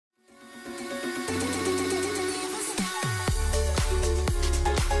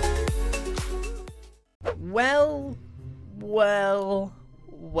Well, well,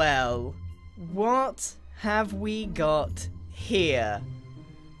 well. What have we got here?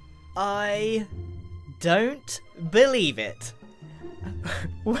 I don't believe it.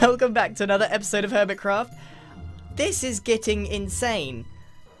 Welcome back to another episode of HermitCraft. This is getting insane.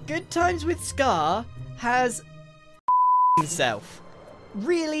 Good Times with Scar has himself.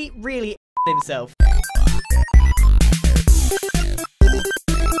 Really himself.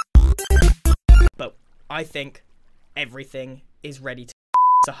 But I think everything is ready to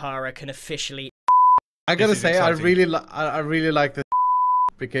Sahara can officially. I gotta say, I really like this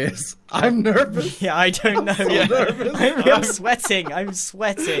because I'm nervous. Yeah, I don't know. I'm sweating. I'm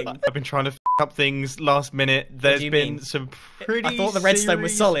sweating. I've been trying to up things last minute. There's been some pretty. I thought the redstone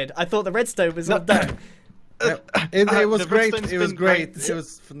was solid. I thought the redstone was all done. It was great. It was great. It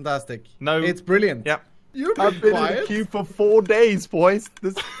was fantastic. No, it's brilliant. Yep. I've been in the queue for 4 days, boys.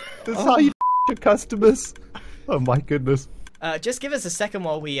 This is how you your customers. Oh my goodness. Just give us a second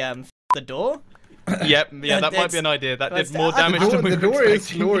while we the door. Yep, yeah, that might be an idea. That did more damage than we were expecting. The door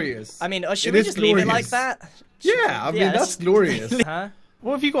is glorious. I mean, should we just leave it like that? Yeah, I mean, that's glorious. Huh?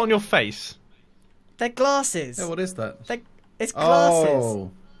 What have you got on your face? They're glasses. Yeah, what is that? It's glasses.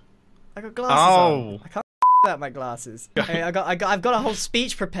 Oh. I got glasses on. I can't without my glasses. Okay, I've got a whole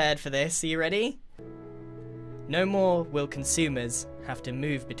speech prepared for this. Are you ready? No more will consumers have to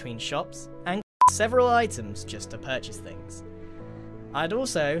move between shops and several items just to purchase things. I'd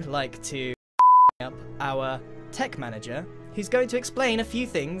also like to up our tech manager, who's going to explain a few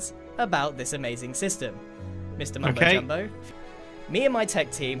things about this amazing system. Mr. Mumbo Jumbo, me and my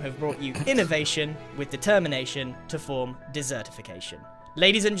tech team have brought you innovation with determination to form desertification.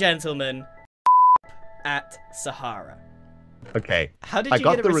 Ladies and gentlemen, at Sahara. Okay. How did you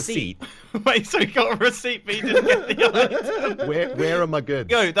got get a the receipt? Wait, so you got a receipt, but you didn't get the item. Where are my goods?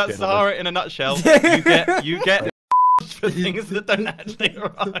 Go, that's Sahara in a nutshell. You get for things that don't actually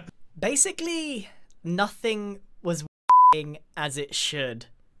arrive. Basically, nothing was as it should.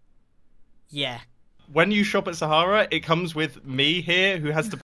 Yeah. When you shop at Sahara, it comes with me here, who has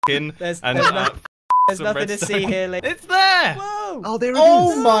to in There's and nothing to see here. It's there. Whoa! Oh, there it is.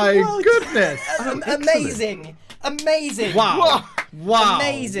 Oh my goodness! Amazing! Amazing! Wow! Wow!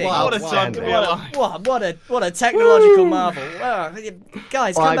 Amazing! Wow. What a time to be alive! What a technological marvel! Wow.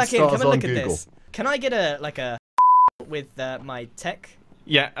 Guys, come 5 back in. Come stars and on look at Google. this. Can I get a with my tech?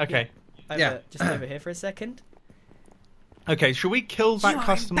 Yeah. Okay. Just over here for a second. Okay. Shall we kill that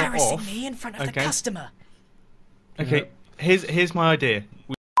customer embarrassing off? me in front of the customer. Okay. Here's my idea.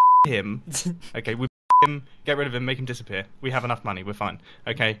 We him. Okay. We him. Get rid of him. Make him disappear. We have enough money. We're fine.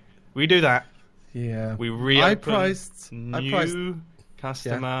 Okay. We do that. Yeah. We reopen. New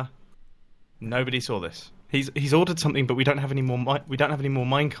customer. Yeah. Nobody saw this. He's ordered something, but we don't have any more. We don't have any more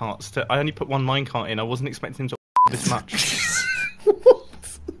mine carts. I only put one mine cart in. I wasn't expecting him to this much.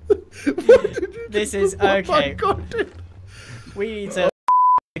 What did you This do? is Oh okay. my God. We need to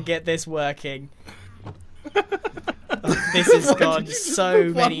get this working. This has gone so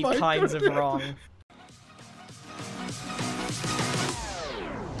many kinds of wrong.